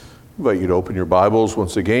invite you to open your Bibles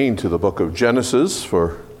once again to the book of Genesis.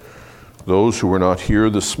 For those who were not here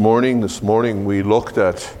this morning we looked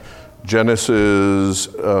at Genesis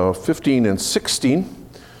 15 and 16.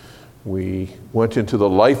 We went into the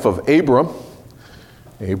life of Abram.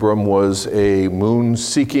 Abram was a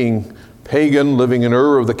moon-seeking pagan living in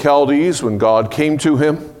Ur of the Chaldees when God came to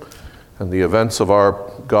him. And the events of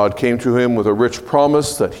God came to him with a rich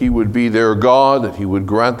promise that he would be their God, that he would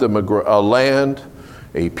grant them a land,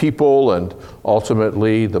 a people, and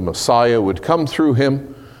ultimately the Messiah would come through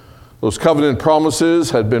him. Those covenant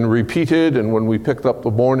promises had been repeated, and when we picked up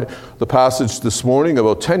the passage this morning,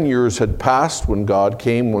 about 10 years had passed when God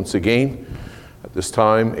came once again. At this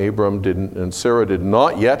time, Abram and Sarah did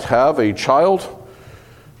not yet have a child,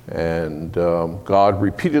 and God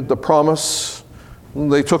repeated the promise.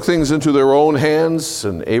 They took things into their own hands,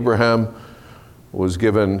 and Abraham was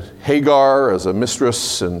given Hagar as a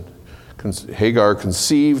mistress, and Hagar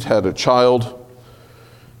conceived, had a child,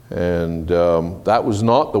 and that was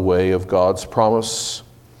not the way of God's promise.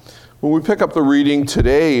 When we pick up the reading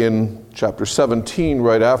today in chapter 17,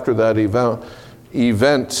 right after that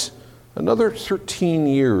event, another 13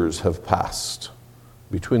 years have passed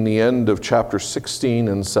between the end of chapter 16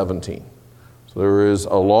 and 17. So there is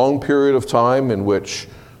a long period of time in which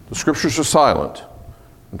the scriptures are silent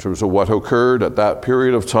in terms of what occurred at that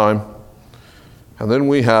period of time. And then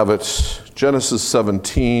we have it, Genesis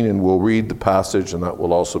 17, and we'll read the passage, and that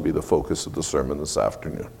will also be the focus of the sermon this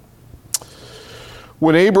afternoon.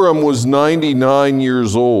 When Abram was 99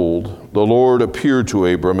 years old, the Lord appeared to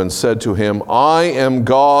Abram and said to him, I am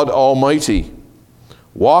God Almighty.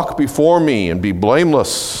 Walk before me and be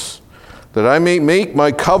blameless, that I may make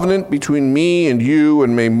my covenant between me and you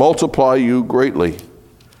and may multiply you greatly.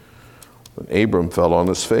 Then Abram fell on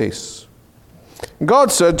his face.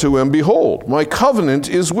 God said to him, Behold, my covenant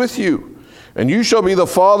is with you, and you shall be the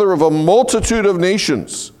father of a multitude of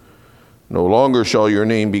nations. No longer shall your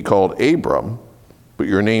name be called Abram, but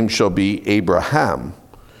your name shall be Abraham,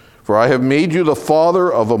 for I have made you the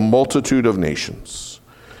father of a multitude of nations.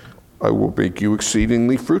 I will make you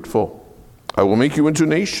exceedingly fruitful. I will make you into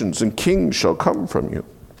nations, and kings shall come from you.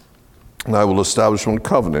 And I will establish one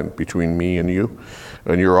covenant between me and you,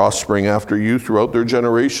 and your offspring after you throughout their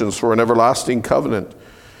generations for an everlasting covenant,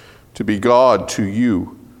 to be God to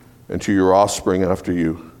you and to your offspring after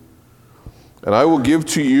you. And I will give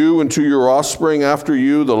to you and to your offspring after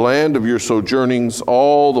you the land of your sojournings,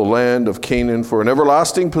 all the land of Canaan for an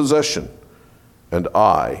everlasting possession, and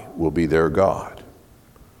I will be their God.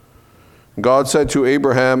 God said to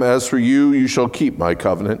Abraham, As for you, you shall keep my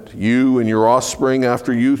covenant, you and your offspring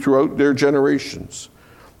after you throughout their generations.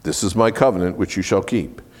 This is my covenant which you shall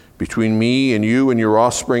keep, between me and you and your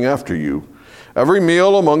offspring after you. Every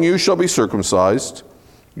male among you shall be circumcised.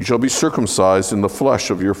 You shall be circumcised in the flesh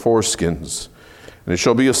of your foreskins. And it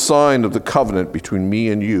shall be a sign of the covenant between me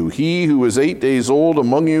and you. He who is 8 days old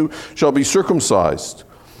among you shall be circumcised.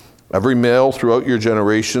 Every male throughout your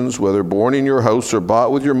generations, whether born in your house or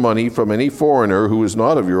bought with your money from any foreigner who is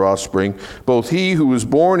not of your offspring, both he who is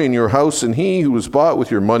born in your house and he who is bought with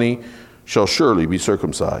your money shall surely be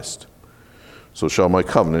circumcised. So shall my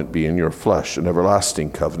covenant be in your flesh, an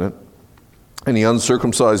everlasting covenant. Any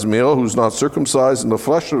uncircumcised male who is not circumcised in the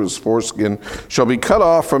flesh of his foreskin shall be cut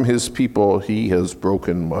off from his people. He has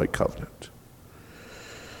broken my covenant.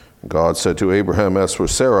 God said to Abraham, As for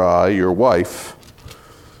Sarai, your wife,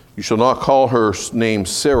 you shall not call her name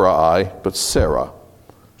Sarai, but Sarah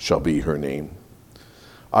shall be her name.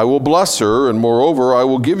 I will bless her, and moreover, I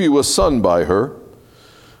will give you a son by her.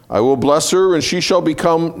 I will bless her, and she shall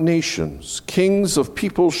become nations. Kings of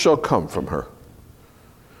peoples shall come from her.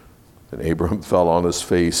 Then Abram fell on his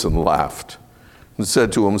face and laughed, and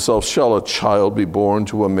said to himself, Shall a child be born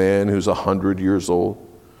to a man who's 100 years old?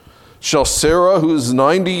 Shall Sarah, who is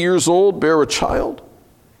 90 years old, bear a child?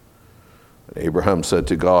 And Abraham said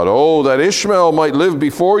to God, Oh, that Ishmael might live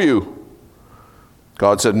before you.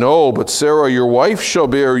 God said, No, but Sarah, your wife, shall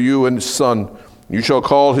bear you a son. You shall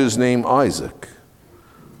call his name Isaac.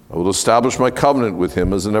 I will establish my covenant with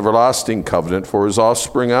him as an everlasting covenant for his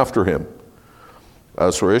offspring after him.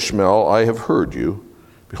 As for Ishmael, I have heard you.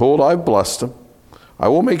 Behold, I have blessed him. I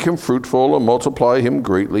will make him fruitful and multiply him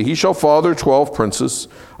greatly. He shall father 12 princes.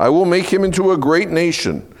 I will make him into a great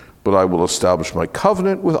nation, but I will establish my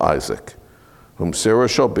covenant with Isaac, whom Sarah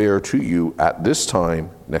shall bear to you at this time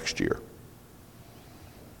next year.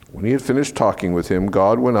 When he had finished talking with him,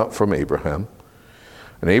 God went up from Abraham.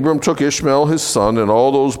 And Abram took Ishmael his son and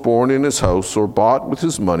all those born in his house or bought with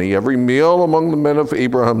his money, every male among the men of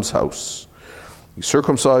Abraham's house. He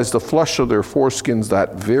circumcised the flesh of their foreskins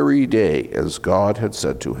that very day, as God had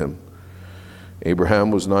said to him.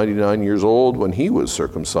 Abraham was 99 years old when he was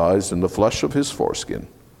circumcised in the flesh of his foreskin.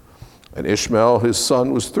 And Ishmael, his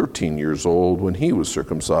son, was 13 years old when he was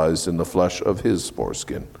circumcised in the flesh of his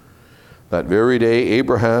foreskin. That very day,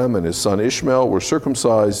 Abraham and his son Ishmael were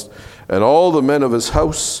circumcised, and all the men of his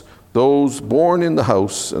house, those born in the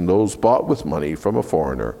house and those bought with money from a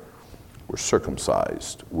foreigner, were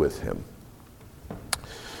circumcised with him.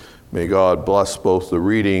 May God bless both the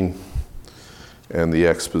reading and the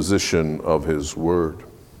exposition of his word.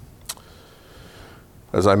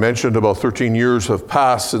 As I mentioned, about 13 years have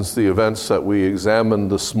passed since the events that we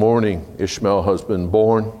examined this morning. Ishmael has been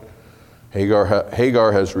born.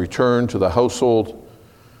 Hagar has returned to the household.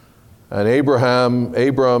 And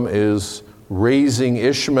Abram is raising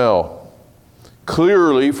Ishmael,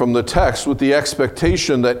 clearly from the text with the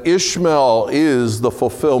expectation that Ishmael is the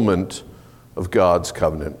fulfillment of God's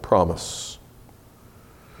covenant promise.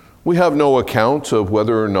 We have no account of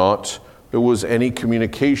whether or not there was any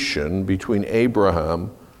communication between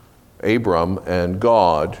Abram and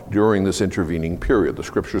God during this intervening period. The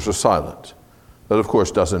scriptures are silent. That, of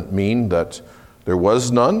course, doesn't mean that there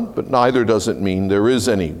was none, but neither does it mean there is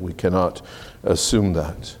any. We cannot assume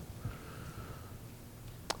that.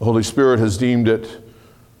 The Holy Spirit has deemed it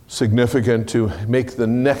significant to make the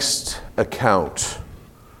next account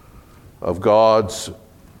of God's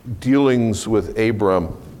dealings with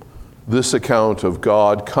Abram, this account of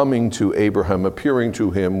God coming to Abraham, appearing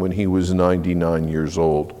to him when he was 99 years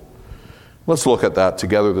old. Let's look at that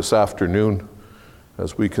together this afternoon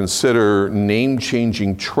as we consider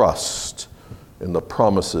name-changing trust in the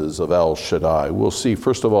promises of El Shaddai. We'll see,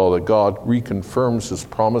 first of all, that God reconfirms his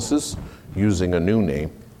promises using a new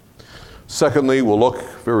name. Secondly, we'll look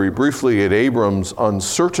very briefly at Abram's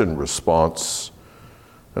uncertain response.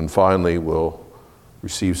 And finally, we'll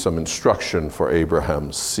receive some instruction for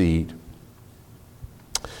Abraham's seed.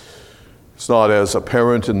 It's not as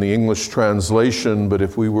apparent in the English translation, but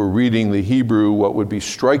if we were reading the Hebrew, what would be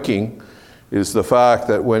striking is the fact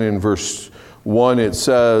that when in verse 1 it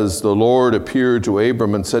says, the Lord appeared to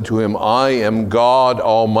Abram and said to him, I am God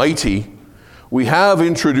Almighty, we have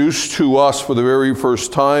introduced to us for the very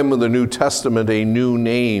first time in the New Testament a new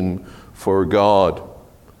name for God.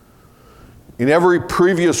 In every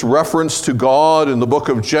previous reference to God in the book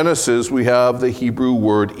of Genesis, we have the Hebrew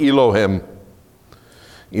word Elohim.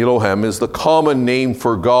 Elohim is the common name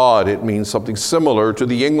for God. It means something similar to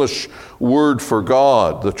the English word for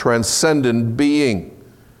God, the transcendent being.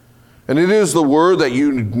 And it is the word that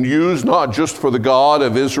you use not just for the God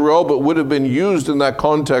of Israel, but would have been used in that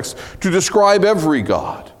context to describe every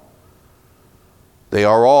God. They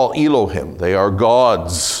are all Elohim. They are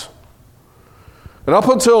gods. And up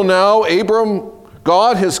until now,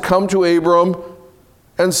 God has come to Abram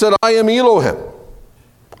and said, I am Elohim.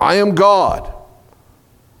 I am God.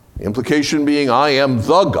 The implication being, I am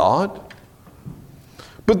the God.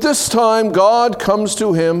 But this time, God comes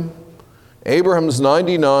to him, Abraham's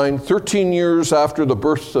 99, 13 years after the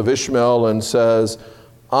birth of Ishmael, and says,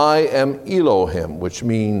 I am Elohim, which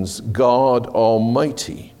means God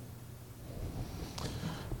Almighty.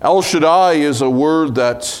 El Shaddai is a word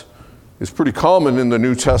that is pretty common in the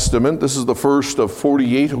New Testament. This is the first of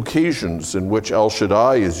 48 occasions in which El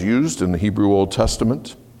Shaddai is used in the Hebrew Old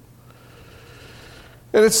Testament.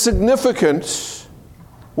 And it's significant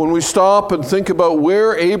when we stop and think about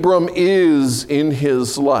where Abram is in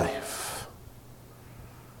his life.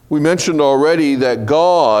 We mentioned already that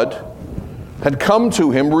God had come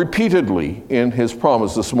to him repeatedly in his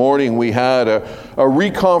promise. This morning we had a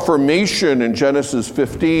reconfirmation in Genesis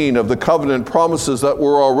 15 of the covenant promises that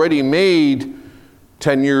were already made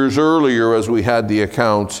 10 years earlier as we had the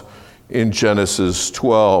account in Genesis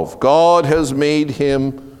 12. God has made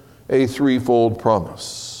him a threefold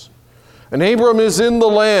promise. And Abram is in the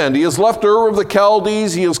land. He has left Ur of the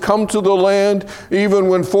Chaldees. He has come to the land even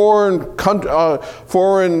when foreign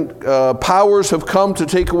powers have come to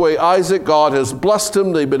take away Isaac. God has blessed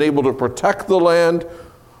him. They've been able to protect the land.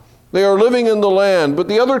 They are living in the land. But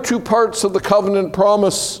the other two parts of the covenant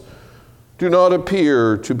promise do not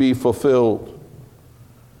appear to be fulfilled.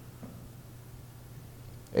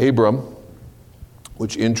 Abram,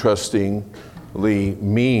 which interestingly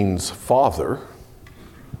means father,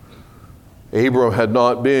 Abram had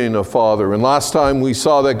not been a father. And last time we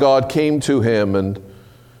saw that God came to him, and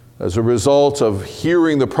as a result of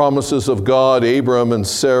hearing the promises of God, Abram and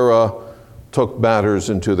Sarah took matters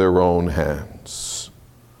into their own hands.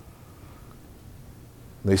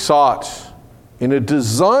 They sought, in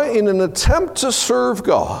an attempt to serve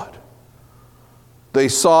God, they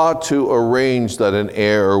sought to arrange that an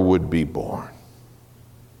heir would be born.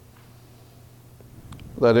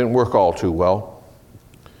 That didn't work all too well.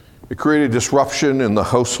 It created disruption in the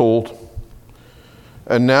household.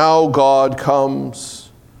 And now God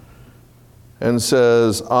comes and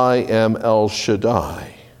says, I am El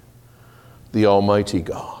Shaddai, the Almighty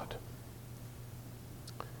God.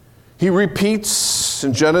 He repeats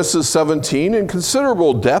in Genesis 17, in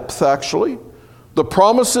considerable depth actually, the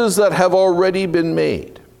promises that have already been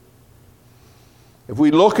made. If we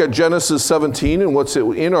look at Genesis 17 and what's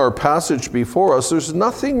in our passage before us, there's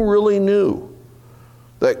nothing really new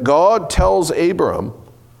that God tells Abram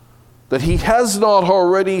that he has not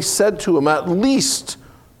already said to him at least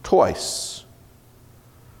twice.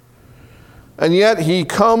 And yet he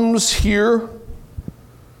comes here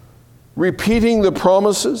repeating the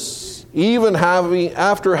promises, even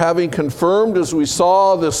after having confirmed, as we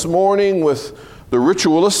saw this morning with the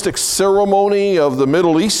ritualistic ceremony of the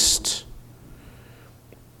Middle East.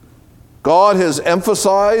 God has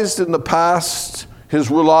emphasized in the past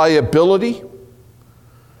his reliability,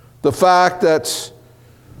 the fact that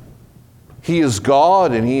he is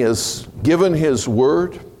God and he has given his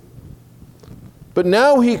word. But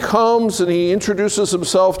now he comes and he introduces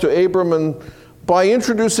himself to Abram, and by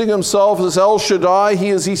introducing himself as El Shaddai, he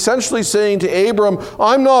is essentially saying to Abram,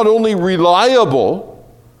 I'm not only reliable,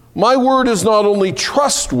 my word is not only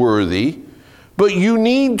trustworthy, but you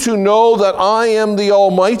need to know that I am the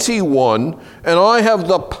Almighty One, and I have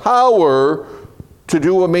the power to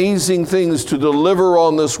do amazing things, to deliver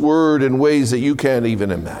on this word in ways that you can't even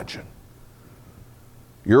imagine.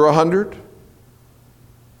 You're 100?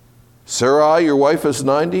 Sarai, your wife, is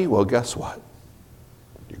 90? Well, guess what?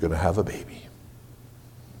 You're going to have a baby.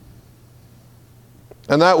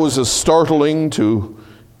 And that was as startling to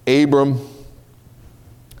Abram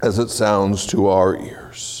as it sounds to our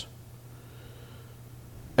ears.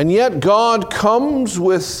 And yet God comes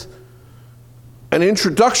with an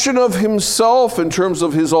introduction of himself in terms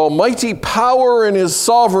of his almighty power and his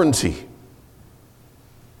sovereignty.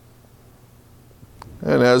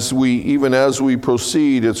 And even as we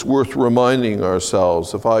proceed, it's worth reminding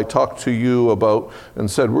ourselves. If I talked to you about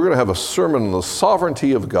and said, we're going to have a sermon on the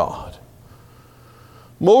sovereignty of God,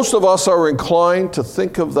 most of us are inclined to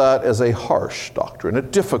think of that as a harsh doctrine, a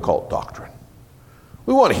difficult doctrine.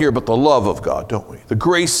 We want to hear about the love of God, don't we? The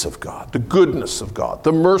grace of God, the goodness of God,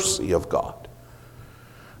 the mercy of God.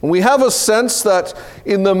 And we have a sense that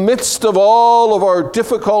in the midst of all of our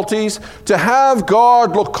difficulties, to have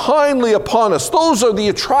God look kindly upon us, those are the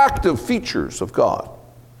attractive features of God.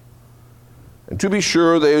 And to be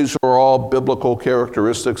sure, these are all biblical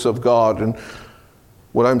characteristics of God. And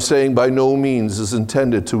what I'm saying by no means is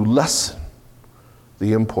intended to lessen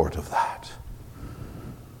the import of that.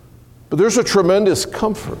 But there's a tremendous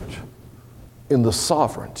comfort in the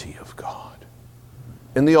sovereignty of God,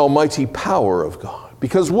 in the almighty power of God.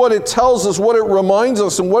 Because what it tells us, what it reminds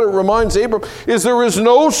us, and what it reminds Abram is there is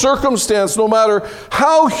no circumstance, no matter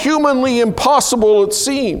how humanly impossible it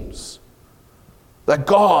seems, that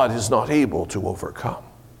God is not able to overcome.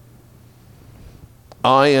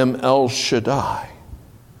 I am El Shaddai.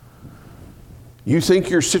 You think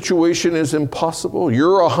your situation is impossible?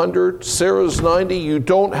 You're 100, Sarah's 90, you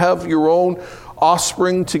don't have your own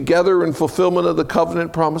offspring together in fulfillment of the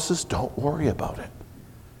covenant promises? Don't worry about it.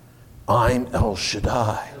 I'm El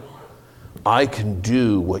Shaddai. I can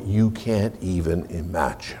do what you can't even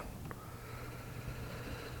imagine.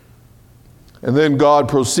 And then God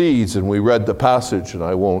proceeds, and we read the passage, and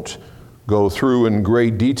I won't go through in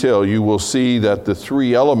great detail. You will see that the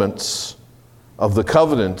three elements of the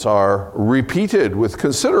covenant are repeated with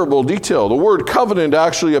considerable detail. The word covenant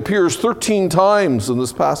actually appears 13 times in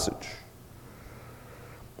this passage.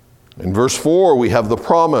 In verse 4, we have the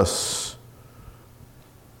promise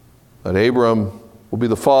that Abram will be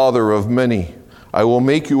the father of many. I will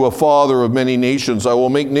make you a father of many nations. I will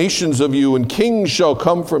make nations of you, and kings shall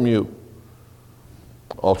come from you.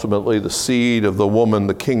 Ultimately, the seed of the woman,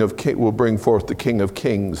 the King of Kings, will bring forth the King of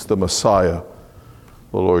Kings, the Messiah,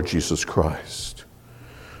 the Lord Jesus Christ.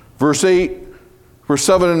 Verse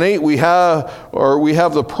 7 and 8, we have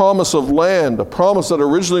the promise of land, a promise that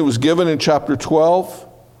originally was given in chapter 12.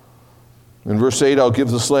 In verse 8, I'll give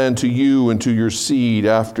this land to you and to your seed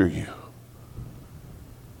after you.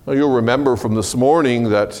 Now, you'll remember from this morning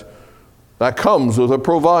that comes with a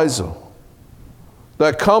proviso.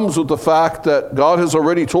 That comes with the fact that God has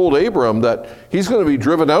already told Abram that he's going to be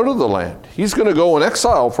driven out of the land. He's going to go in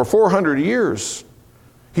exile for 400 years.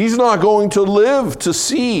 He's not going to live to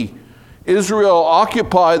see Israel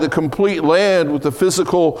occupy the complete land with the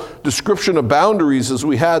physical description of boundaries as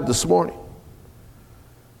we had this morning.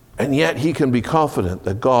 And yet he can be confident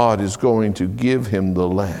that God is going to give him the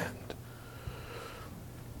land.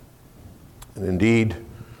 And indeed,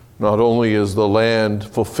 Not only is the land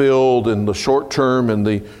fulfilled in the short term, in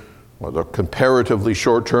the comparatively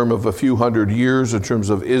short term of a few hundred years in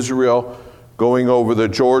terms of Israel going over the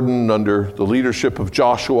Jordan under the leadership of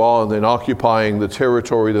Joshua and then occupying the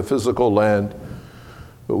territory, the physical land,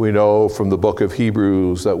 but we know from the book of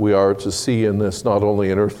Hebrews that we are to see in this not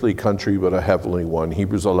only an earthly country but a heavenly one.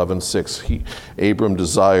 Hebrews 11:6, Abram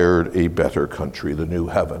desired a better country, the new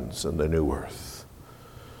heavens and the new earth.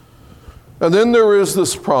 And then there is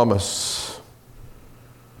this promise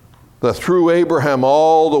that through Abraham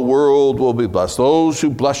all the world will be blessed. Those who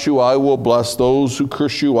bless you I will bless, those who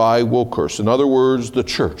curse you I will curse. In other words, the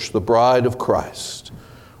church, the bride of Christ,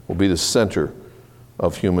 will be the center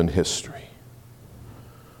of human history.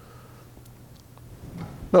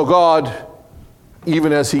 Now God,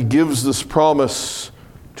 even as he gives this promise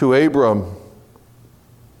to Abram,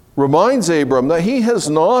 reminds Abram that he has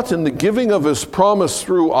not, in the giving of his promise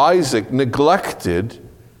through Isaac, neglected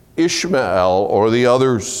Ishmael or the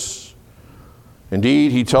others.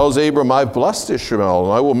 Indeed, he tells Abram, I've blessed Ishmael,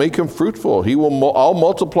 and I will make him fruitful. I'll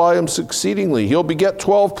multiply him exceedingly. He'll beget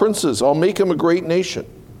 12 princes. I'll make him a great nation.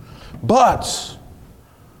 But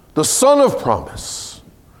the son of promise,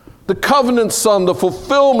 the covenant son, the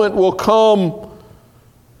fulfillment will come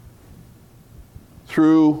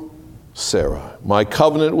through Sarah. My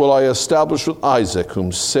covenant will I establish with Isaac,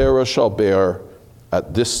 whom Sarah shall bear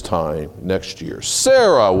at this time next year.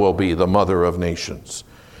 Sarah will be the mother of nations,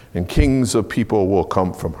 and kings of people will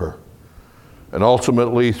come from her. And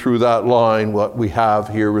ultimately, through that line, what we have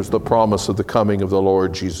here is the promise of the coming of the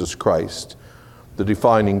Lord Jesus Christ, the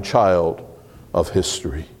defining child of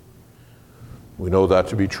history. We know that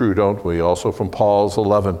to be true, don't we? Also from Paul's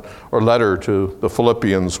letter to the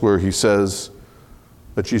Philippians, where he says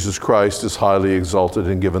that Jesus Christ is highly exalted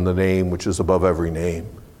and given the name which is above every name,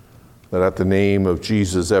 that at the name of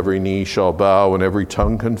Jesus every knee shall bow and every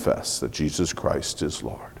tongue confess that Jesus Christ is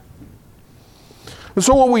Lord. And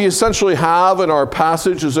so what we essentially have in our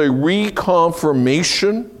passage is a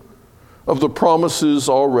reconfirmation of the promises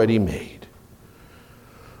already made.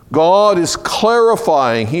 God is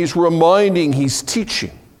clarifying, he's reminding, he's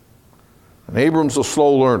teaching. And Abram's a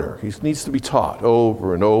slow learner. He needs to be taught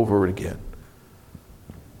over and over again.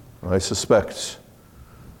 I suspect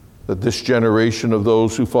that this generation of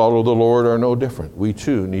those who follow the Lord are no different. We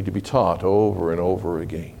too need to be taught over and over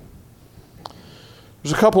again.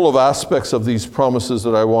 There's a couple of aspects of these promises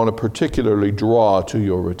that I want to particularly draw to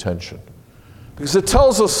your attention, because it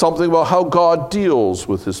tells us something about how God deals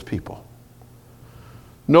with his people.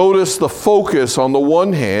 Notice the focus on the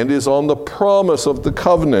one hand is on the promise of the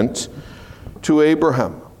covenant to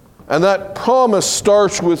Abraham. And that promise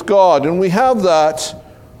starts with God, and we have that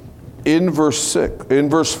in verse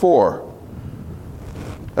 4.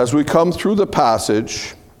 As we come through the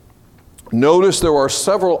passage, notice there are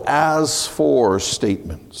several as for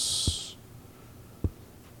statements.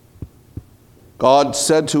 God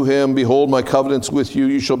said to him, behold, my covenant's with you.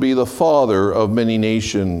 You shall be the father of many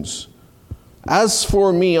nations. As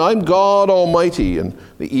for me, I'm God Almighty. And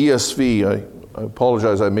the ESV, I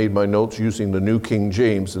apologize, I made my notes using the New King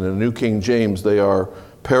James. And in the New King James, they are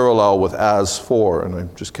parallel with as for, and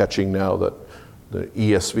I'm just catching now that the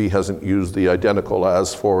ESV hasn't used the identical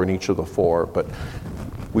as for in each of the four, but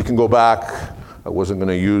we can go back. I wasn't going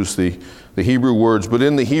to use the Hebrew words, but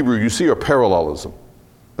in the Hebrew you see a parallelism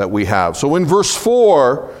that we have. So in verse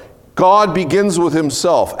 4, God begins with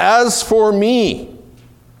himself, as for me,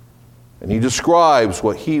 and he describes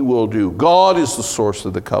what he will do. God is the source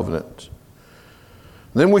of the covenant.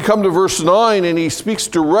 And then we come to verse 9, and he speaks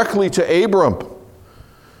directly to Abram.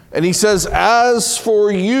 And he says, as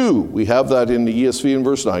for you, we have that in the ESV in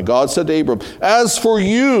verse 9. God said to Abram, as for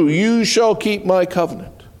you, you shall keep my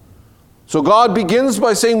covenant. So God begins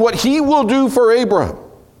by saying what he will do for Abraham.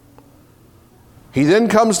 He then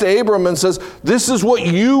comes to Abram and says, this is what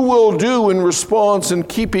you will do in response in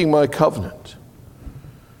keeping my covenant.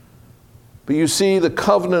 But you see, the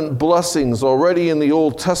covenant blessings already in the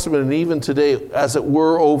Old Testament and even today, as it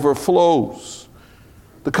were, overflows.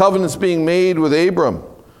 The covenant's being made with Abram.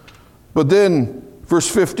 But then, verse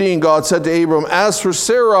 15, God said to Abram, as for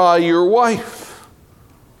Sarai, your wife,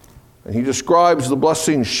 and he describes the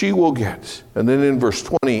blessings she will get. And then in verse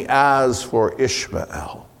 20, as for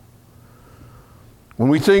Ishmael. When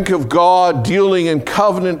we think of God dealing in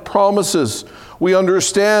covenant promises, we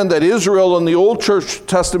understand that Israel in the Old Church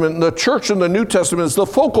Testament and the church in the New Testament is the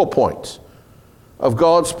focal point of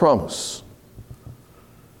God's promise.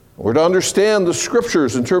 We're to understand the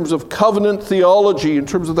scriptures in terms of covenant theology, in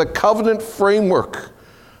terms of the covenant framework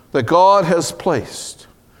that God has placed.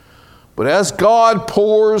 But as God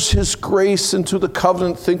pours his grace into the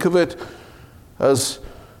covenant, think of it as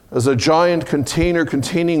as a giant container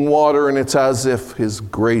containing water, and it's as if his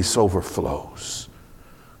grace overflows.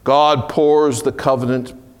 God pours the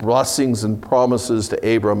covenant blessings and promises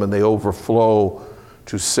to Abram, and they overflow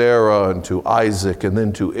to Sarah and to Isaac, and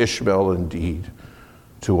then to Ishmael, indeed,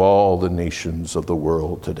 to all the nations of the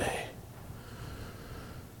world today.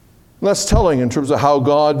 And that's telling in terms of how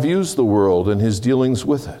God views the world and his dealings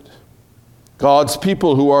with it. God's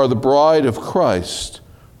people, who are the bride of Christ,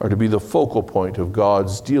 are to be the focal point of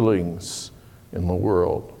God's dealings in the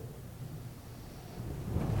world.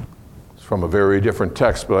 It's from a very different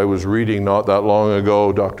text, but I was reading not that long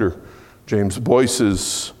ago Dr. James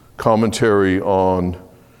Boyce's commentary on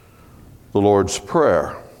the Lord's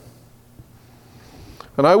Prayer.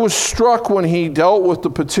 And I was struck when he dealt with the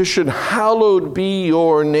petition, "Hallowed be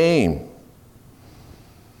your name."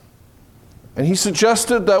 And he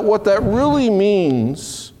suggested that what that really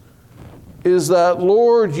means is that,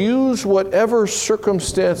 Lord, use whatever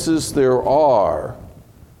circumstances there are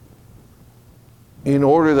in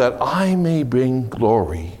order that I may bring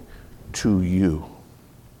glory to you.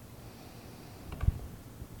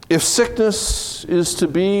 If sickness is to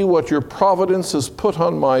be what your providence has put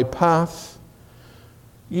on my path,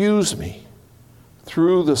 use me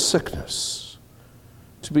through the sickness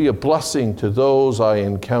to be a blessing to those I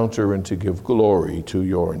encounter and to give glory to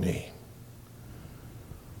your name.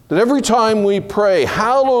 That every time we pray,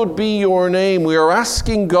 "Hallowed be your name," we are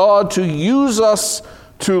asking God to use us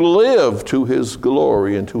to live to his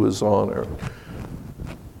glory and to his honor.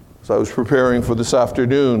 As I was preparing for this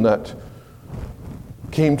afternoon, that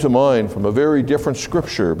came to mind from a very different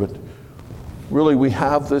scripture, but really we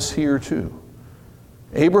have this here too.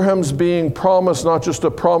 Abraham's being promised not just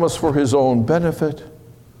a promise for his own benefit,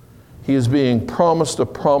 he is being promised a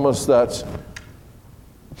promise that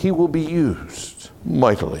he will be used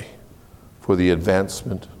mightily for the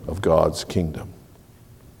advancement of God's kingdom.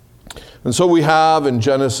 And so we have in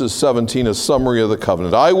Genesis 17 a summary of the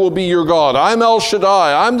covenant. I will be your God. I'm El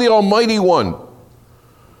Shaddai. I'm the Almighty One.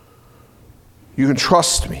 You can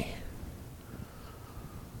trust me.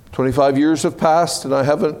 25 years have passed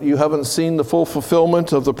and you haven't seen the full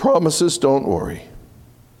fulfillment of the promises. Don't worry.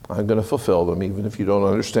 I'm going to fulfill them even if you don't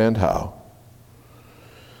understand how.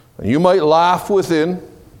 And you might laugh within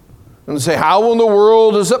and say, how in the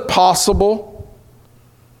world is it possible?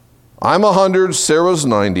 I'm 100, Sarah's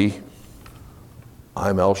 90.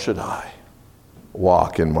 I'm El Shaddai.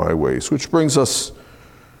 Walk in my ways. Which brings us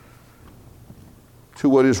to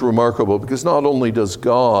what is remarkable, because not only does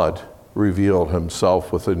God reveal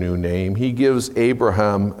himself with a new name, he gives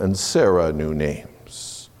Abraham and Sarah new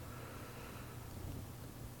names.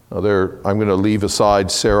 Now I'm going to leave aside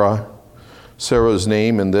Sarah's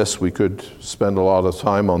name in this. We could spend a lot of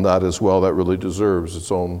time on that as well. That really deserves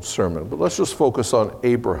its own sermon. But let's just focus on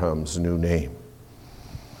Abraham's new name.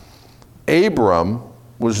 Abram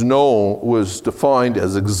was defined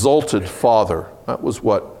as exalted father. That was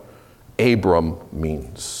what Abram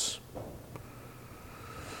means.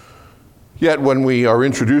 Yet when we are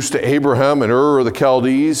introduced to Abraham in Ur of the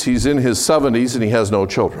Chaldees, he's in his 70s and he has no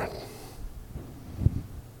children.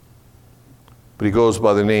 But he goes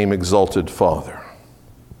by the name Exalted Father.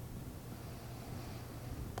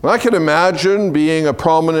 And I can imagine being a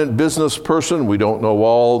prominent business person. We don't know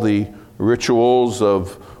all the rituals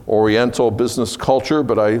of Oriental business culture,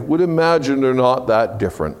 but I would imagine they're not that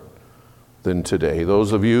different than today.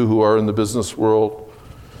 Those of you who are in the business world,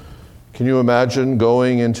 can you imagine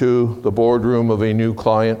going into the boardroom of a new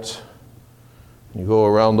client? You go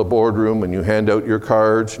around the boardroom and you hand out your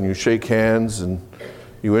cards and you shake hands and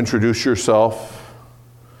you introduce yourself.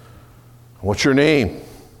 What's your name?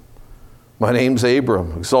 My name's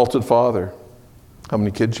Abram, Exalted Father. How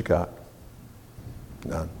many kids you got?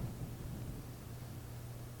 None.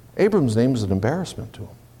 Abram's name is an embarrassment to him.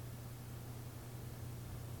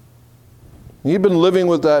 He'd been living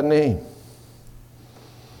with that name.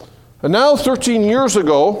 And now, 13 years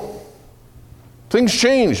ago, things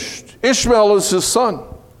changed. Ishmael is his son.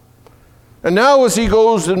 And now as he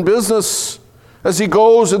goes in business, as he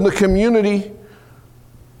goes in the community,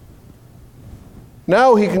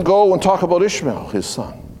 now he can go and talk about Ishmael, his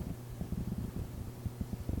son.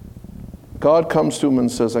 God comes to him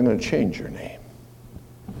and says, I'm going to change your name.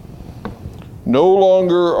 No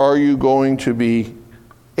longer are you going to be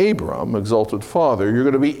Abram, Exalted Father. You're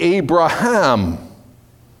going to be Abraham.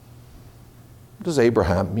 What does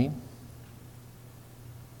Abraham mean?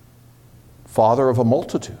 Father of a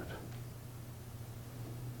multitude.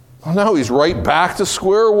 Well, now he's right back to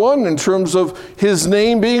square one in terms of his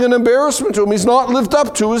name being an embarrassment to him. He's not lived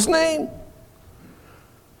up to his name.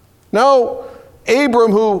 Now,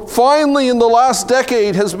 Abram, who finally in the last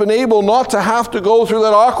decade has been able not to have to go through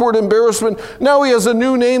that awkward embarrassment, now he has a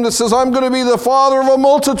new name that says, I'm going to be the father of a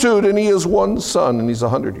multitude, and he has one son, and he's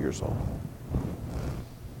 100 years old.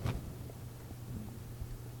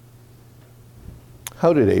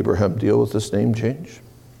 How did Abraham deal with this name change?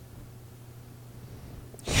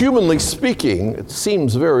 Humanly speaking, it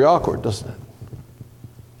seems very awkward, doesn't it?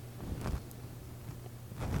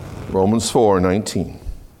 Romans 4:19.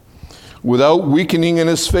 Without weakening in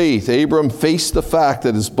his faith, Abram faced the fact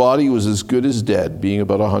that his body was as good as dead, being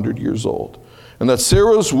about 100 years old, and that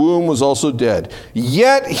Sarah's womb was also dead.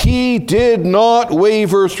 Yet he did not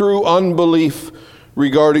waver through unbelief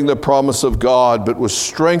regarding the promise of God, but was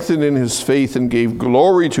strengthened in his faith and gave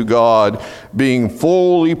glory to God, being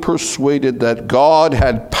fully persuaded that God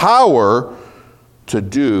had power to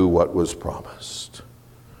do what was promised.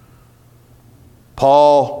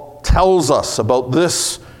 Paul tells us about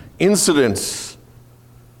this incident.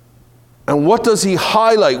 And what does he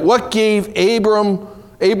highlight? What gave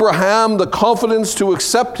Abraham the confidence to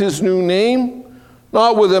accept his new name?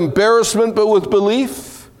 Not with embarrassment, but with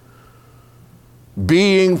belief.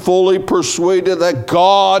 Being fully persuaded that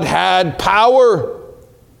God had power.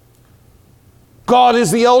 God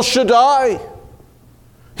is the El Shaddai.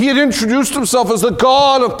 He had introduced himself as the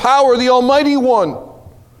God of power, the Almighty One.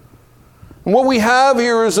 And what we have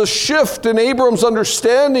here is a shift in Abram's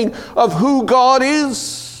understanding of who God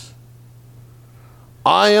is.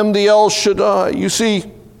 I am the El Shaddai. You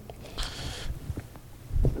see,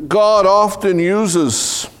 God often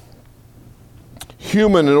uses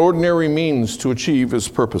human and ordinary means to achieve his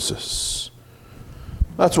purposes.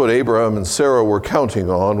 That's what Abraham and Sarah were counting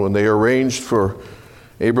on when they arranged for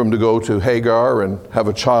Abram to go to Hagar and have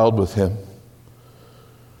a child with him.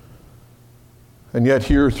 And yet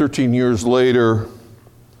here, 13 years later,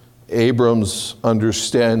 Abram's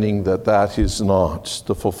understanding that that is not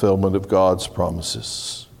the fulfillment of God's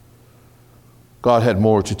promises. God had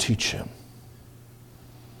more to teach him.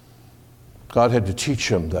 God had to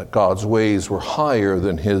teach him that God's ways were higher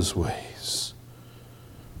than his ways.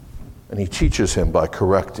 And he teaches him by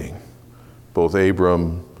correcting both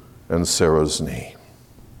Abram and Sarah's name.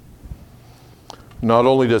 Not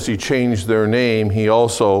only does he change their name, he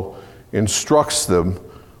also instructs them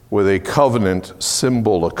with a covenant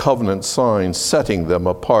symbol, a covenant sign, setting them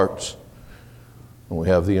apart. And we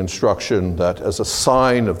have the instruction that as a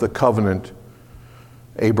sign of the covenant,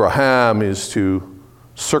 Abraham is to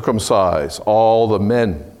circumcise all the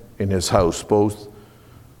men in his house, both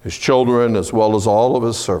his children as well as all of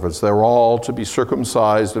his servants. They're all to be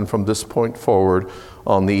circumcised, and from this point forward,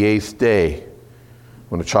 on the 8th day,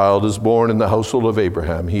 when a child is born in the household of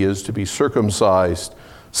Abraham, he is to be circumcised,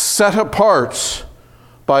 set apart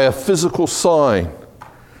by a physical sign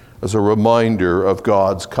as a reminder of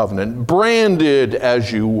God's covenant, branded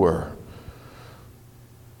as you were.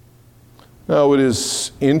 Now, it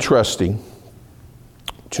is interesting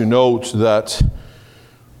to note that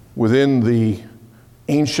within the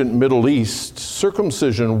ancient Middle East,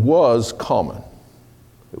 circumcision was common.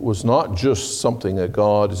 It was not just something that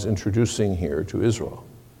God is introducing here to Israel.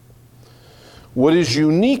 What is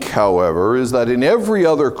unique, however, is that in every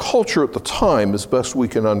other culture at the time, as best we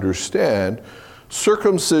can understand,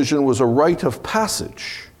 circumcision was a rite of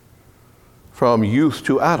passage from youth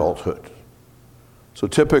to adulthood. So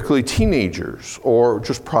typically teenagers, or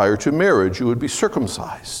just prior to marriage, you would be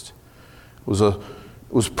circumcised. It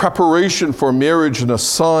was preparation for marriage and a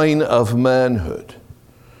sign of manhood.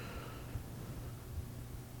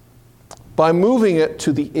 By moving it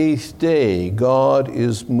to the 8th day, God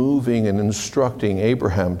is moving and instructing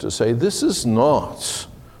Abraham to say, this is not,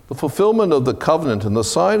 the fulfillment of the covenant and the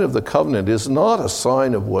sign of the covenant is not a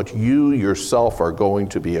sign of what you yourself are going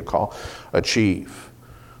to achieve,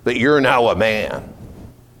 that you're now a man.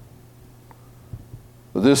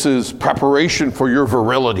 This is preparation for your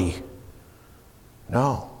virility.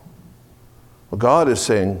 No. Well, God is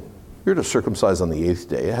saying, you're to circumcise on the 8th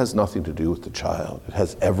day. It has nothing to do with the child. It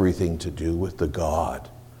has everything to do with the God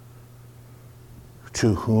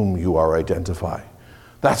to whom you are identified.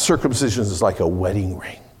 That circumcision is like a wedding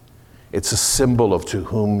ring. It's a symbol of to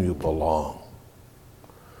whom you belong.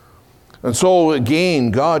 And so again,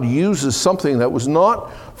 God uses something that was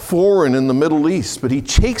not foreign in the Middle East, but he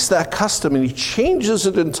takes that custom and he changes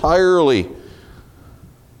it entirely,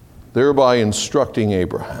 thereby instructing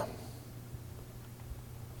Abraham.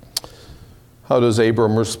 How does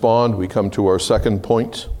Abram respond? We come to our second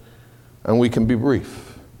point, and we can be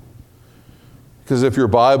brief. Because if your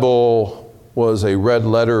Bible was a red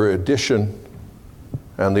letter edition,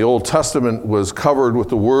 and the Old Testament was covered with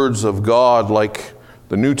the words of God like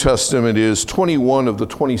The New Testament is 21 of the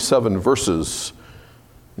 27 verses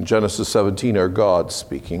in Genesis 17 are God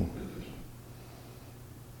speaking.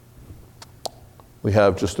 We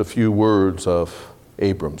have just a few words of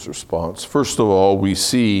Abram's response. First of all, we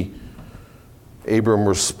see Abram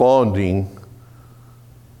responding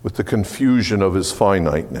with the confusion of his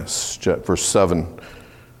finiteness. Verse 7,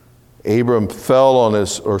 Abram fell on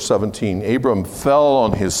his, or 17, Abram fell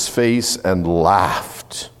on his face and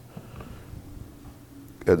laughed,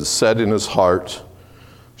 and said in his heart,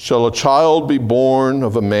 shall a child be born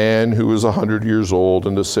of a man who is 100 years old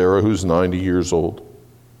and to Sarah who's 90 years old?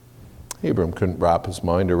 Abram couldn't wrap his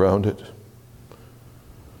mind around it.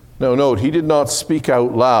 Now note, he did not speak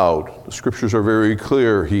out loud. The scriptures are very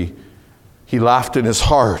clear. He laughed in his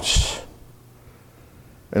heart.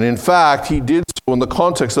 And in fact, he did so in the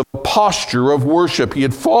context of a posture of worship. He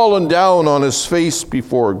had fallen down on his face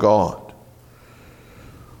before God.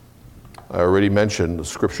 I already mentioned the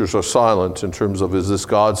scriptures are silent in terms of, is this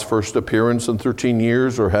God's first appearance in 13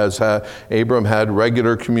 years, or has Abram had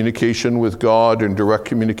regular communication with God and direct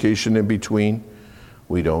communication in between?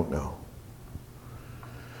 We don't know.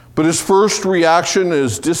 But his first reaction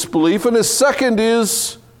is disbelief, and his second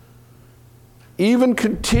is even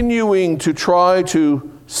continuing to try to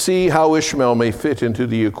see how Ishmael may fit into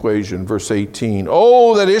the equation. Verse 18,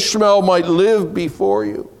 oh, that Ishmael might live before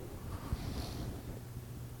you.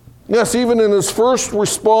 Yes, even in his first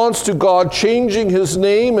response to God changing his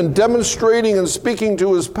name and demonstrating and speaking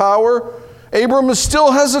to his power, Abram is still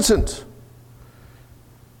hesitant.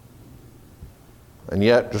 And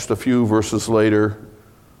yet, just a few verses later,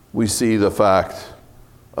 we see the fact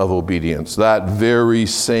of obedience. That very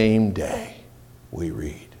same day, we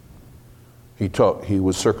read, he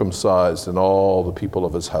was circumcised and all the people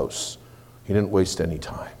of his house. He didn't waste any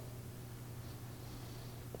time.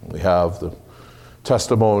 We have the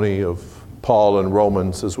testimony of Paul in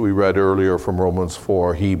Romans, as we read earlier from Romans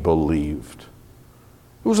 4, he believed.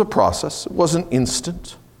 It was a process. It wasn't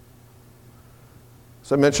instant.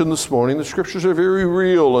 As I mentioned this morning, the scriptures are very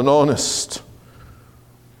real and honest.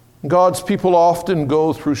 God's people often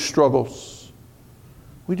go through struggles.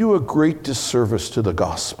 We do a great disservice to the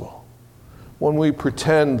gospel when we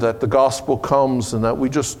pretend that the gospel comes and that we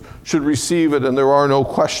just should receive it and there are no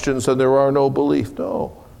questions and there are no belief.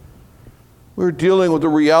 No. We're dealing with the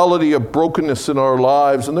reality of brokenness in our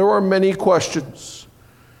lives, and there are many questions.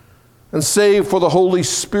 And save for the Holy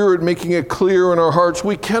Spirit making it clear in our hearts,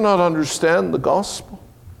 we cannot understand the gospel.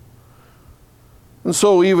 And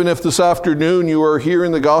so even if this afternoon you are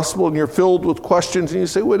hearing the gospel and you're filled with questions and you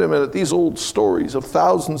say, wait a minute, these old stories of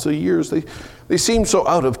thousands of years, they seem so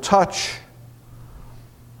out of touch.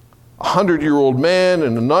 A 100-year-old man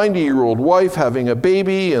and a 90-year-old wife having a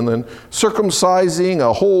baby and then circumcising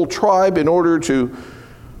a whole tribe in order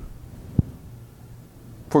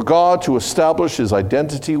for God to establish his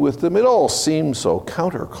identity with them. It all seems so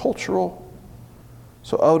countercultural,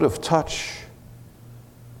 so out of touch.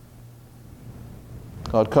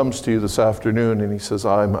 God comes to you this afternoon and he says,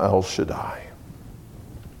 I'm El Shaddai.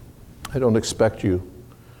 I don't expect you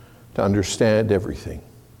to understand everything.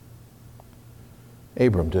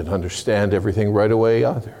 Abram didn't understand everything right away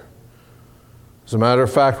either. As a matter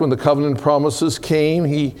of fact, when the covenant promises came,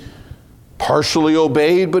 he partially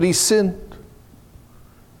obeyed, but he sinned.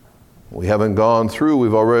 We haven't gone through,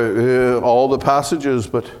 we've already all the passages,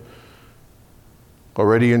 but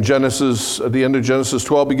already in Genesis, at the end of Genesis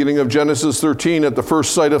 12, beginning of Genesis 13, at the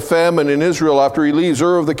first sight of famine in Israel, after he leaves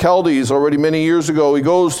Ur of the Chaldees already many years ago, he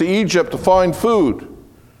goes to Egypt to find food.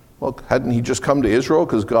 Well, hadn't he just come to Israel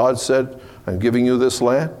because God said, I'm giving you this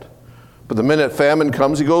land? But the minute famine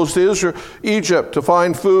comes, he goes to Egypt to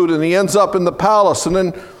find food, and he ends up in the palace. And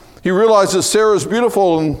then he realizes Sarah's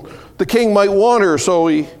beautiful and the king might want her, so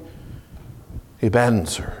he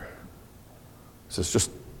abandons her. He says,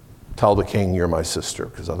 just tell the king you're my sister,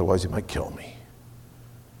 because otherwise he might kill me.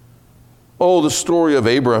 Oh, the story of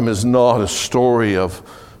Abraham is not a story of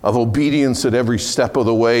obedience at every step of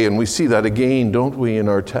the way, and we see that again, don't we, in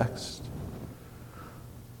our text?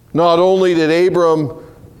 Not only did Abram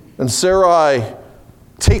and Sarai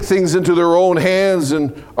take things into their own hands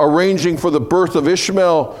in arranging for the birth of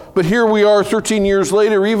Ishmael, but here we are 13 years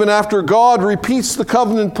later, even after God repeats the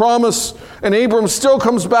covenant promise, and Abram still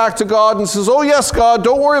comes back to God and says, oh yes, God,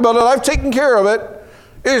 don't worry about it, I've taken care of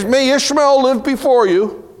it. May Ishmael live before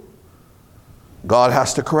you. God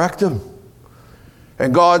has to correct him.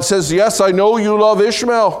 And God says, yes, I know you love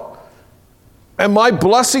Ishmael, and my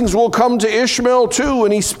blessings will come to Ishmael too.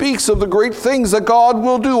 And he speaks of the great things that God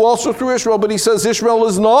will do also through Ishmael. But he says Ishmael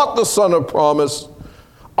is not the son of promise.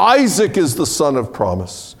 Isaac is the son of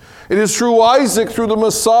promise. It is through Isaac, through the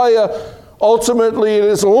Messiah, Ultimately, it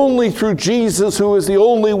is only through Jesus, who is the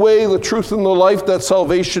only way, the truth, and the life, that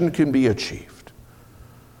salvation can be achieved.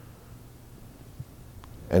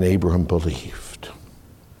 And Abraham believed.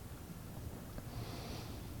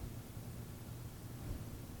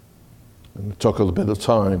 And it took a bit of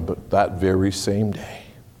time, but that very same day,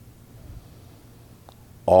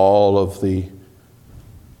 all of the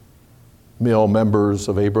male members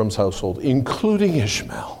of Abram's household, including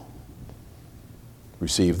Ishmael,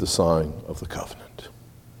 received the sign of the covenant.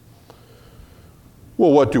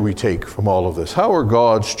 Well, what do we take from all of this? How are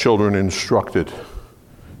God's children instructed?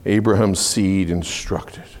 Abraham's seed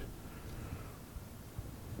instructed?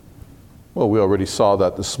 Well, we already saw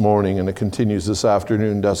that this morning, and it continues this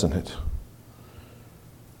afternoon, doesn't it?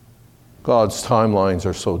 God's timelines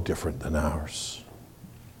are so different than ours.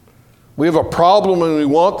 We have a problem and we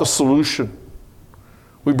want the solution.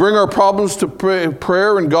 We bring our problems to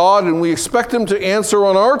prayer and God, and we expect Him to answer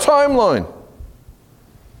on our timeline.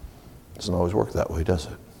 It doesn't always work that way, does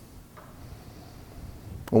it?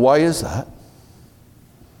 And why is that?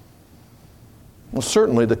 Well,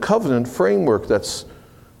 certainly the covenant framework that's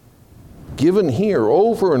given here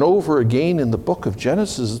over and over again in the book of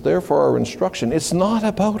Genesis is there for our instruction. It's not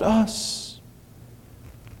about us.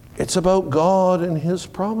 It's about God and His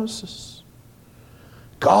promises.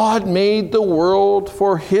 God made the world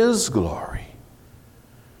for His glory.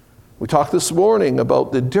 We talked this morning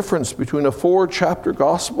about the difference between a 4-chapter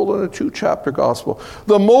gospel and a 2-chapter gospel.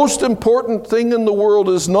 The most important thing in the world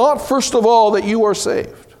is not, first of all, that you are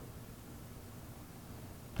saved.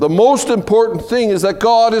 The most important thing is that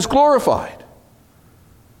God is glorified.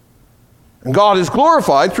 And God is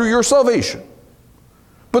glorified through your salvation.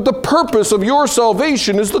 But the purpose of your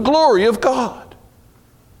salvation is the glory of God.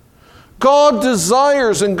 God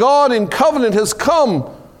desires, and God in covenant has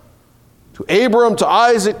come to Abram, to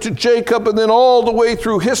Isaac, to Jacob, and then all the way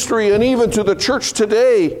through history and even to the church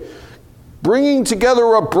today, bringing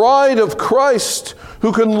together a bride of Christ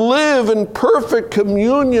who can live in perfect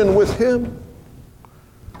communion with Him.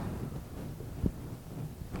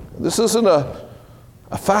 This isn't a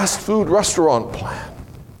fast food restaurant plan.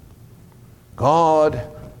 God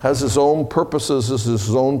has His own purposes,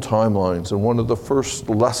 His own timelines. And one of the first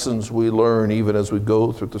lessons we learn, even as we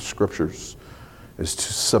go through the Scriptures, is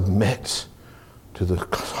to submit to the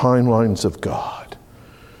timelines of God.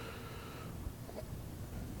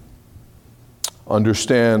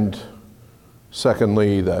 Understand,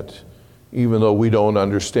 secondly, that even though we don't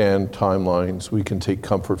understand timelines, we can take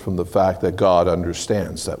comfort from the fact that God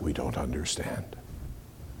understands that we don't understand.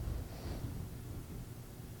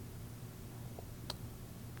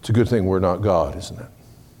 It's a good thing we're not God, isn't it?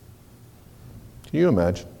 Can you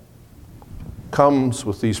imagine? Comes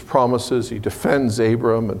with these promises. He defends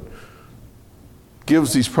Abram and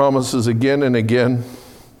gives these promises again and again.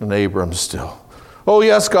 And Abram still, oh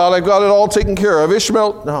yes, God, I've got it all taken care of.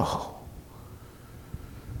 Ishmael, no.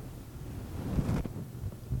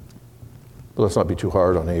 But let's not be too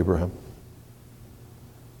hard on Abraham.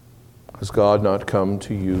 Has God not come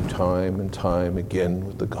to you time and time again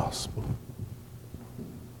with the gospel?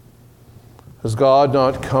 Has God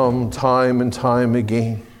not come time and time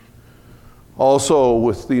again, also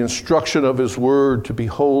with the instruction of His word to be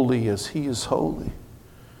holy as He is holy,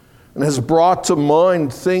 and has brought to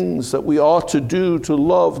mind things that we ought to do to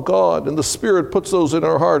love God, and the Spirit puts those in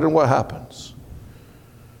our heart, and what happens?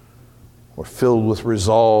 We're filled with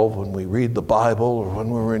resolve when we read the Bible or when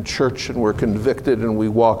we're in church and we're convicted and we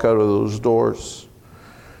walk out of those doors.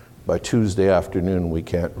 By Tuesday afternoon, we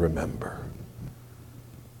can't remember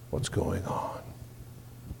what's going on,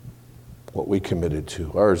 what we committed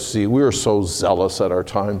to. See, we are so zealous at our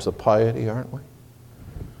times of piety, aren't we?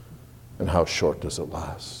 And how short does it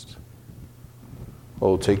last?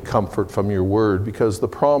 Oh, take comfort from your word, because the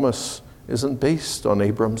promise isn't based on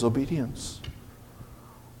Abram's obedience.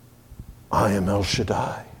 I am El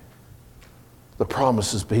Shaddai. The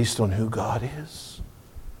promise is based on who God is.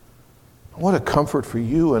 What a comfort for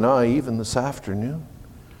you and I, even this afternoon.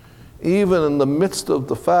 Even in the midst of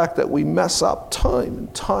the fact that we mess up time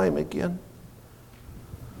and time again.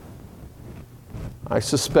 I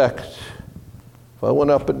suspect if I went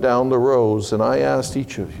up and down the rows and I asked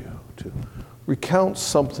each of you to recount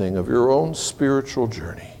something of your own spiritual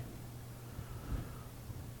journey,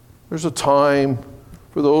 there's a time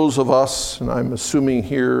for those of us, and I'm assuming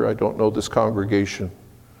here, I don't know this congregation,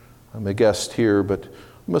 I'm a guest here, but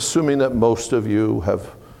I'm assuming that most of you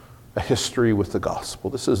have a history with the gospel.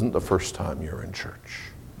 This isn't the first time you're in church.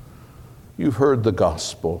 You've heard the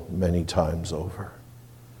gospel many times over.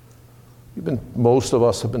 Most of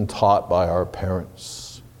us have been taught by our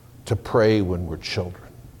parents to pray when we're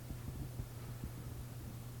children.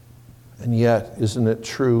 And yet, isn't it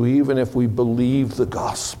true, even if we believe the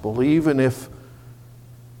gospel, even if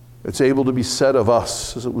it's able to be said of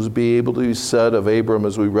us, as it was able to be said of Abram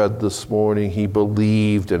as we read this morning, he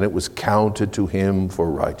believed and it was counted to him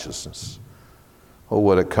for righteousness. Oh,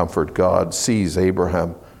 what a comfort. God sees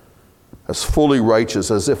Abraham as fully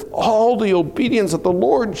righteous, as if all the obedience that the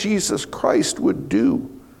Lord Jesus Christ would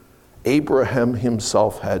do, Abraham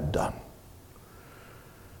himself had done.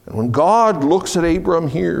 And when God looks at Abram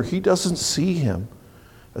here, he doesn't see him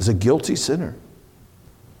as a guilty sinner.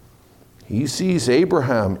 He sees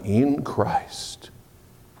Abraham in Christ.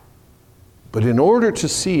 But in order to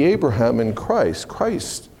see Abraham in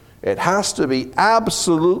Christ, it has to be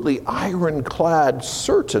absolutely ironclad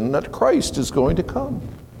certain that Christ is going to come.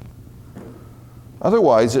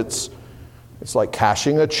 Otherwise, it's like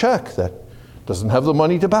cashing a check that doesn't have the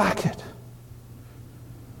money to back it.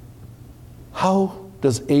 How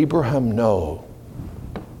does Abraham know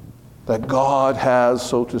that God has,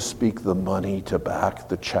 so to speak, the money to back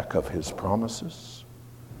the check of his promises?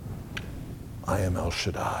 I am El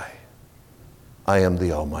Shaddai. I am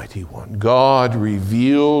the Almighty One. God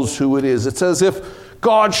reveals who it is. It's as if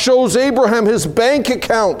God shows Abraham his bank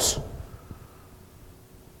account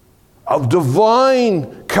of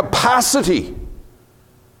divine capacity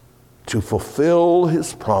to fulfill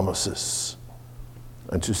his promises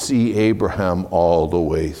and to see Abraham all the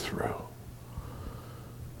way through.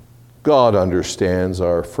 God understands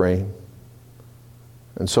our frame,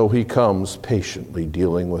 and so he comes patiently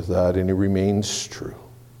dealing with that, and he remains true.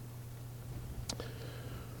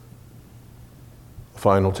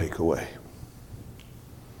 Final takeaway.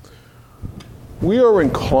 We are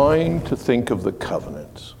inclined to think of the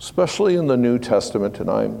covenant, especially in the New Testament, and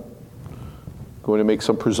I'm going to make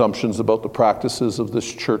some presumptions about the practices of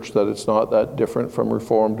this church, that it's not that different from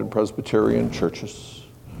Reformed and Presbyterian churches.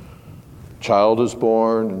 Child is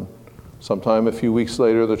born, and sometime a few weeks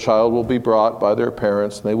later, the child will be brought by their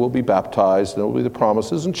parents, and they will be baptized, and there will be the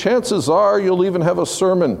promises, and chances are you'll even have a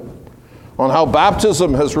sermon on how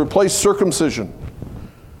baptism has replaced circumcision.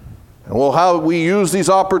 And we use these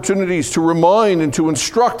opportunities to remind and to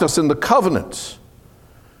instruct us in the covenant.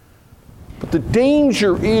 But the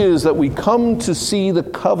danger is that we come to see the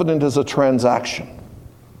covenant as a transaction,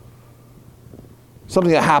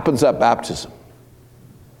 something that happens at baptism.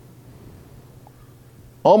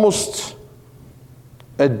 Almost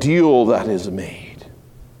a deal that is made.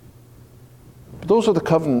 But those are the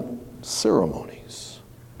covenant ceremonies.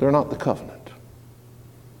 They're not the covenant.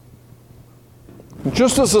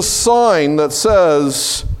 Just as a sign that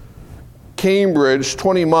says Cambridge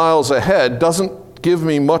 20 miles ahead doesn't give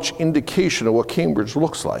me much indication of what Cambridge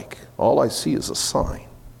looks like. All I see is a sign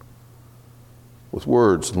with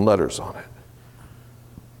words and letters on it.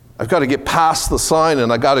 I've got to get past the sign,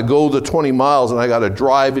 and I've got to go the 20 miles, and I've got to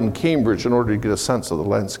drive in Cambridge in order to get a sense of the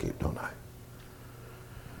landscape, don't I?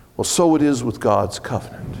 Well, so it is with God's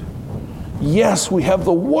covenant. Yes, we have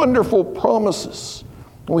the wonderful promises.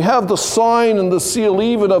 We have the sign and the seal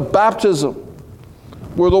even of baptism,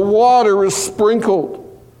 where the water is sprinkled,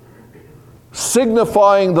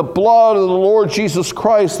 signifying the blood of the Lord Jesus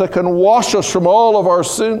Christ that can wash us from all of our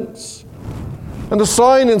sins. And the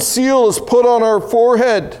sign and seal is put on our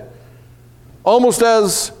forehead, almost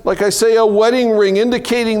as, like I say, a wedding ring,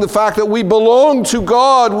 indicating the fact that we belong to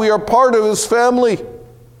God, we are part of his family.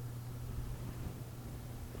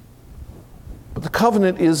 But the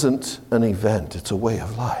covenant isn't an event, it's a way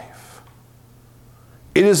of life.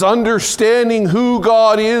 It is understanding who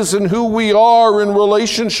God is and who we are in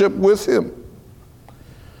relationship with him.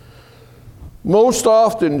 Most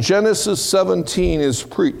often, Genesis 17 is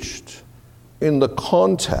preached in the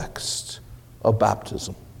context of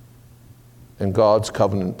baptism and God's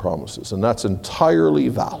covenant promises, and that's entirely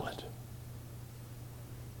valid.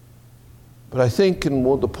 But I think, and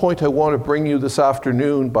the point I want to bring you this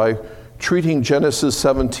afternoon by treating Genesis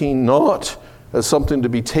 17 not as something to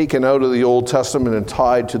be taken out of the Old Testament and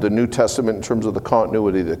tied to the New Testament in terms of the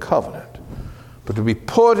continuity of the covenant, but to be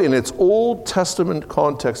put in its Old Testament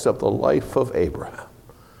context of the life of Abraham.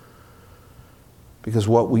 Because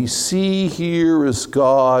what we see here is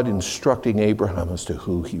God instructing Abraham as to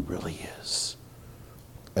who he really is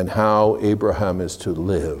and how Abraham is to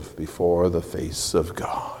live before the face of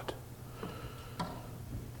God.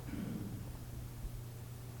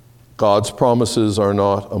 God's promises are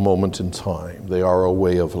not a moment in time. They are a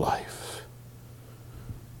way of life.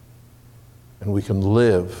 And we can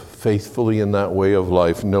live faithfully in that way of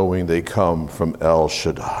life knowing they come from El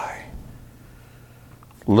Shaddai.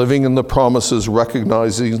 Living in the promises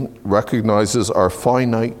recognizes our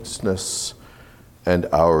finiteness and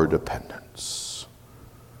our dependence.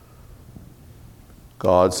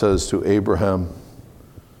 God says to Abraham,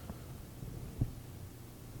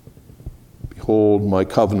 behold my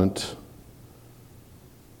covenant.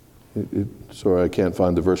 Sorry, I can't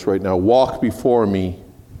find the verse right now. Walk before me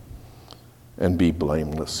and be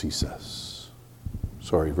blameless, he says.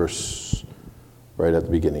 Sorry, verse right at the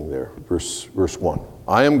beginning there, verse 1.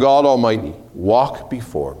 I am God Almighty. Walk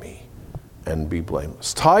before me and be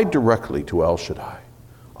blameless. Tied directly to El Shaddai.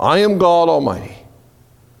 I am God Almighty.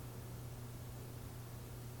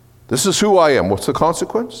 This is who I am. What's the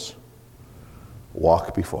consequence?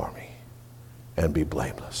 Walk before me and be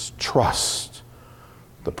blameless. Trust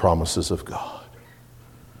the promises of God.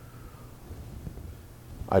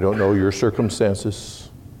 I don't know your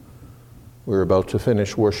circumstances. We're about to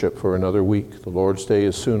finish worship for another week. The Lord's Day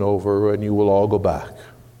is soon over, and you will all go back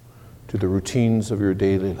to the routines of your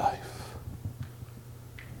daily life.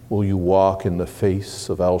 Will you walk in the face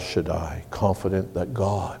of El Shaddai, confident that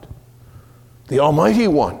God, the Almighty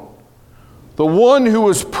One, the one who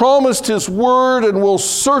has promised his word and will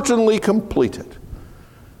certainly complete it,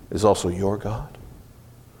 is also your God?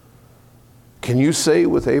 Can you say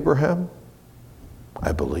with Abraham,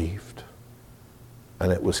 I believed,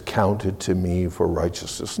 and it was counted to me for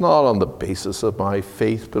righteousness, not on the basis of my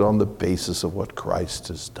faith, but on the basis of what Christ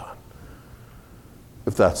has done?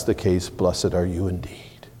 If that's the case, blessed are you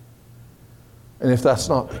indeed. And if that's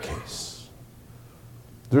not the case,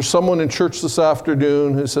 there's someone in church this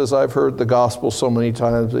afternoon who says, I've heard the gospel so many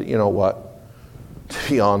times that, you know what, to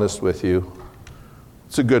be honest with you,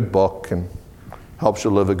 it's a good book and helps you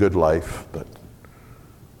live a good life, but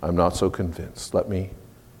I'm not so convinced. Let me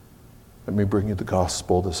bring you the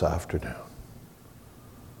gospel this afternoon.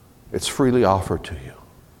 It's freely offered to you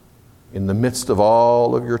in the midst of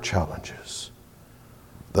all of your challenges.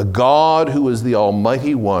 The God who is the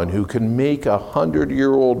Almighty One, who can make a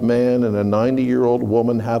 100-year-old man and a 90-year-old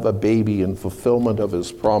woman have a baby in fulfillment of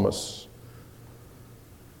his promise,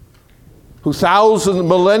 who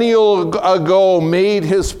millennia ago made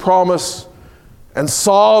his promise and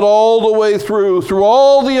saw it all the way through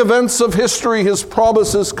all the events of history, his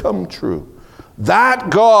promises come true. That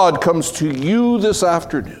God comes to you this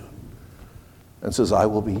afternoon and says, I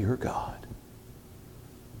will be your God.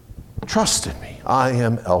 Trust in me. I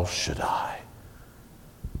am El Shaddai.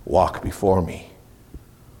 Walk before me.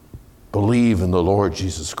 Believe in the Lord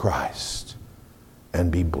Jesus Christ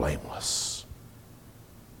and be blameless.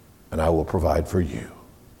 And I will provide for you,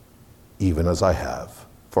 even as I have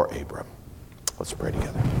for Abram. Let's pray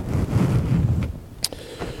together.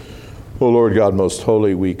 O Lord God most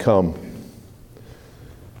holy, we come,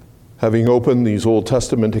 having opened these Old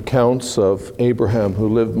Testament accounts of Abraham who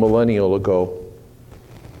lived millennial ago,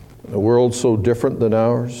 in a world so different than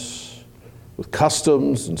ours, with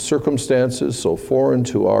customs and circumstances so foreign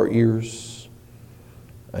to our ears,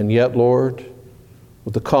 and yet, Lord,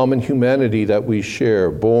 with the common humanity that we share,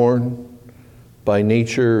 born by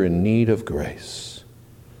nature in need of grace.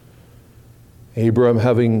 Abram,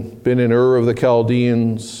 having been in Ur of the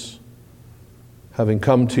Chaldeans, having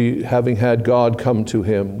had God come to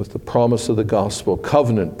him with the promise of the gospel,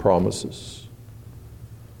 covenant promises.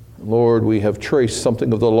 Lord, we have traced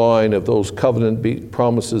something of the line of those covenant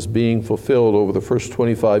promises being fulfilled over the first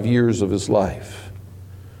 25 years of his life.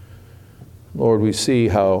 Lord, we see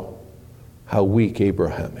how weak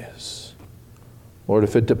Abraham is. Lord,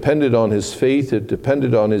 if it depended on his faith, it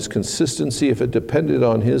depended on his consistency, if it depended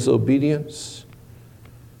on his obedience,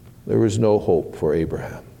 there was no hope for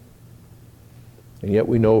Abraham. And yet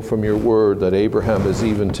we know from your word that Abraham is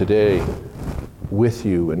even today with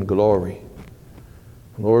you in glory.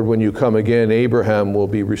 Lord, when you come again, Abraham will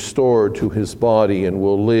be restored to his body and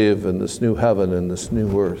will live in this new heaven and this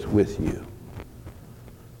new earth with you.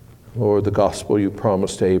 Lord, the gospel you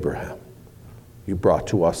promised to Abraham, you brought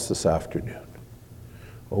to us this afternoon.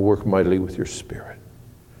 Oh, work mightily with your Spirit.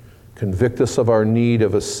 Convict us of our need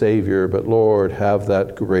of a Savior, but Lord, have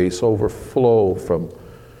that grace overflow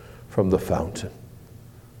from the fountain.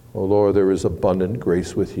 Oh Lord, there is abundant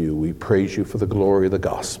grace with you. We praise you for the glory of the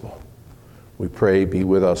gospel. We pray, be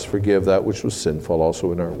with us, forgive that which was sinful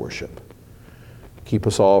also in our worship. Keep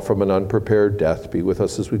us all from an unprepared death. Be with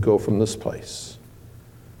us as we go from this place.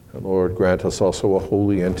 And Lord, grant us also a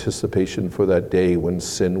holy anticipation for that day when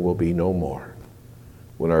sin will be no more,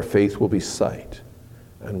 when our faith will be sight,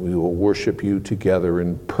 and we will worship you together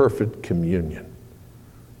in perfect communion.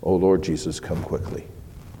 O Lord Jesus, come quickly.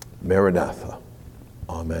 Maranatha.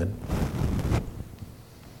 Amen.